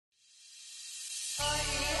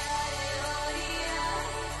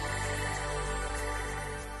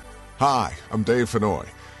Hi, I'm Dave Fennoy.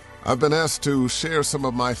 I've been asked to share some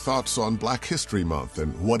of my thoughts on Black History Month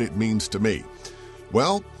and what it means to me.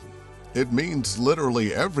 Well, it means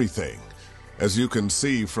literally everything, as you can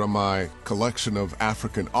see from my collection of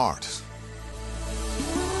African art.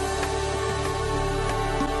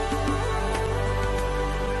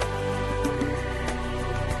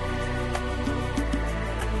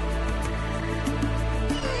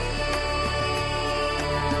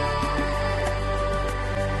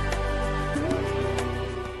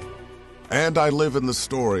 And I live in the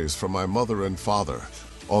stories from my mother and father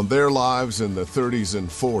on their lives in the 30s and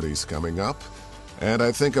 40s coming up. And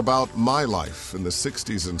I think about my life in the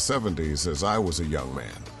 60s and 70s as I was a young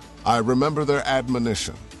man. I remember their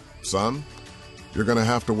admonition. Son, you're going to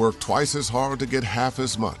have to work twice as hard to get half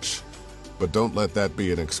as much. But don't let that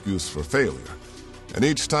be an excuse for failure. And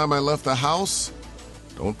each time I left the house,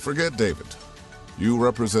 don't forget, David, you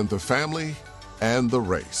represent the family and the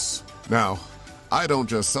race. Now, I don't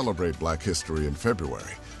just celebrate Black History in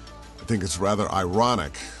February. I think it's rather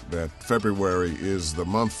ironic that February is the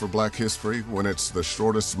month for Black History when it's the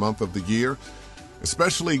shortest month of the year,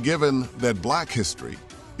 especially given that Black history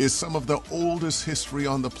is some of the oldest history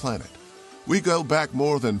on the planet. We go back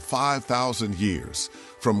more than 5,000 years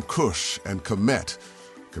from Cush and Kemet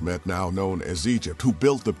now known as Egypt, who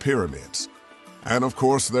built the pyramids. And of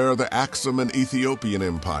course, there are the Aksum and Ethiopian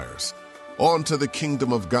empires, on to the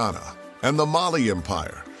Kingdom of Ghana, and the Mali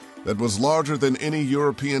Empire, that was larger than any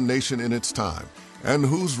European nation in its time, and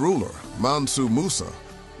whose ruler, Mansu Musa,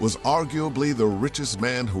 was arguably the richest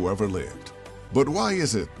man who ever lived. But why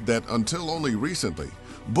is it that until only recently,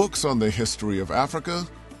 books on the history of Africa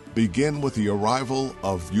begin with the arrival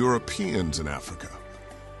of Europeans in Africa?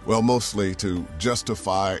 Well, mostly to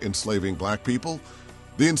justify enslaving Black people.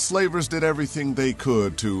 The enslavers did everything they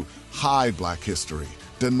could to hide Black history,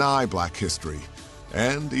 deny Black history,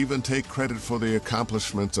 and even take credit for the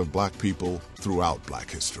accomplishments of Black people throughout Black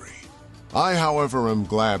history. I, however, am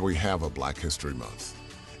glad we have a Black History Month.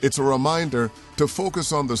 It's a reminder to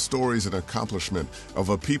focus on the stories and accomplishment of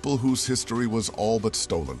a people whose history was all but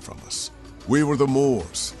stolen from us. We were the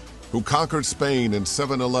Moors, who conquered Spain in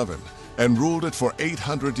 711 and ruled it for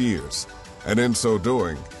 800 years, and in so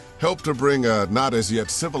doing, helped to bring a not as yet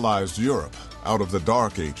civilized Europe out of the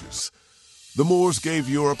Dark Ages. The Moors gave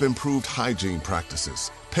Europe improved hygiene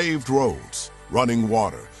practices, paved roads, running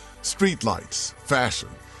water, streetlights, fashion,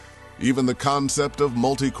 even the concept of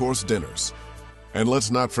multi-course dinners. And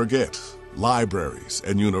let's not forget, libraries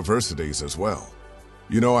and universities as well.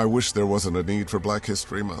 You know, I wish there wasn't a need for Black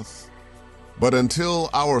History Month. But until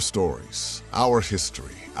our stories, our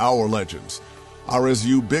history, our legends are as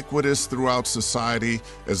ubiquitous throughout society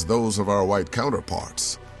as those of our white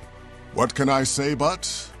counterparts, what can I say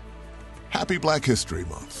but Happy Black History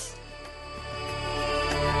Month.